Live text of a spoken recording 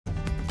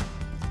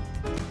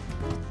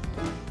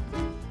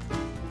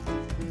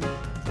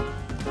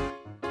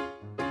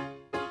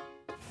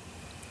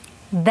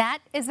That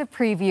is a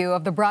preview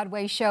of the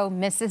Broadway show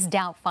Mrs.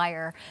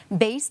 Doubtfire,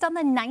 based on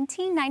the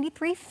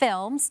 1993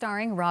 film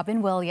starring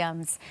Robin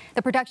Williams.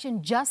 The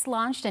production just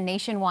launched a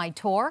nationwide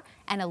tour,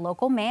 and a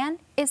local man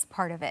is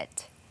part of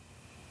it.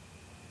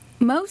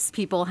 Most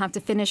people have to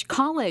finish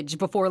college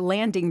before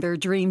landing their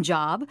dream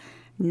job.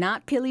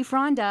 Not Pili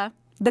Fronda.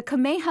 The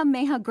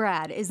Kamehameha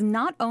grad is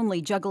not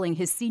only juggling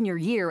his senior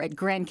year at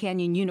Grand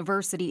Canyon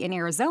University in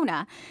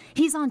Arizona,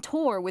 he's on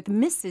tour with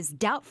Mrs.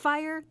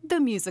 Doubtfire, the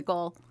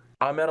musical.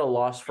 I'm at a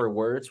loss for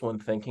words when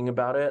thinking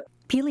about it.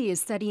 Pili is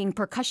studying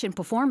percussion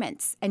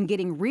performance and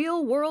getting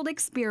real-world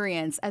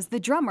experience as the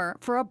drummer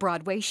for a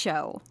Broadway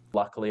show.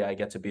 Luckily, I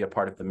get to be a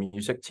part of the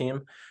music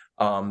team.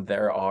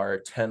 There are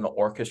 10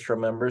 orchestra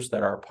members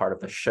that are part of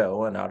the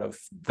show, and out of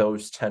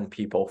those 10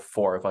 people,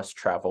 4 of us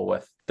travel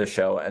with the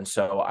show, and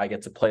so I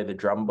get to play the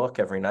drum book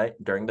every night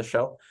during the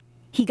show.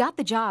 He got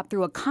the job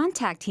through a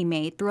contact he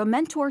made through a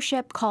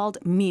mentorship called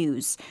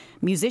Muse,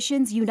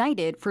 Musicians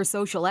United for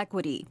Social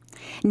Equity.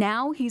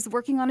 Now he's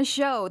working on a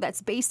show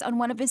that's based on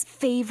one of his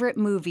favorite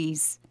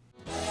movies.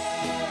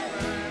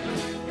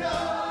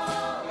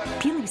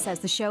 Pili says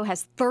the show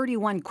has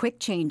 31 quick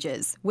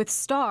changes, with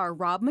star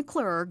Rob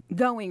McClure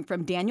going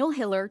from Daniel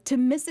Hiller to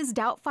Mrs.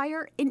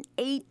 Doubtfire in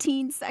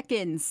 18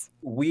 seconds.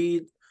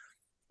 We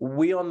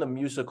on the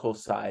musical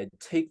side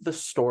take the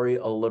story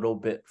a little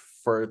bit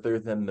further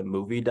than the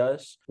movie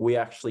does. We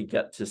actually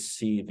get to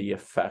see the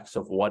effects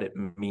of what it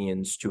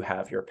means to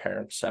have your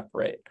parents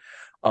separate.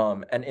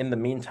 And in the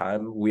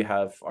meantime, we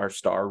have our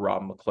star,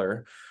 Rob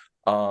McClure,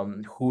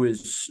 who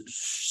is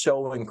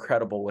so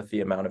incredible with the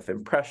amount of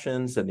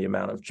impressions and the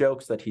amount of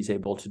jokes that he's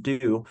able to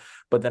do,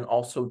 but then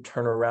also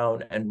turn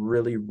around and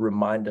really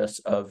remind us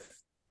of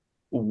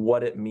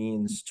what it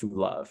means to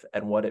love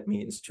and what it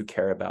means to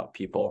care about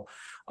people,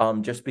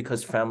 just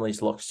because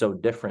families look so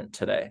different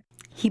today.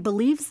 He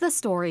believes the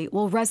story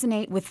will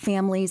resonate with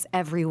families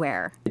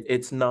everywhere.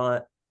 It's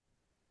not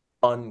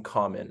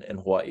uncommon in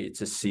Hawaii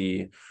to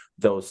see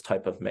those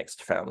type of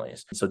mixed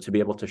families. So to be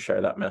able to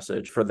share that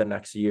message for the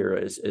next year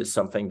is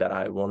something that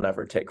I will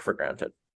never take for granted.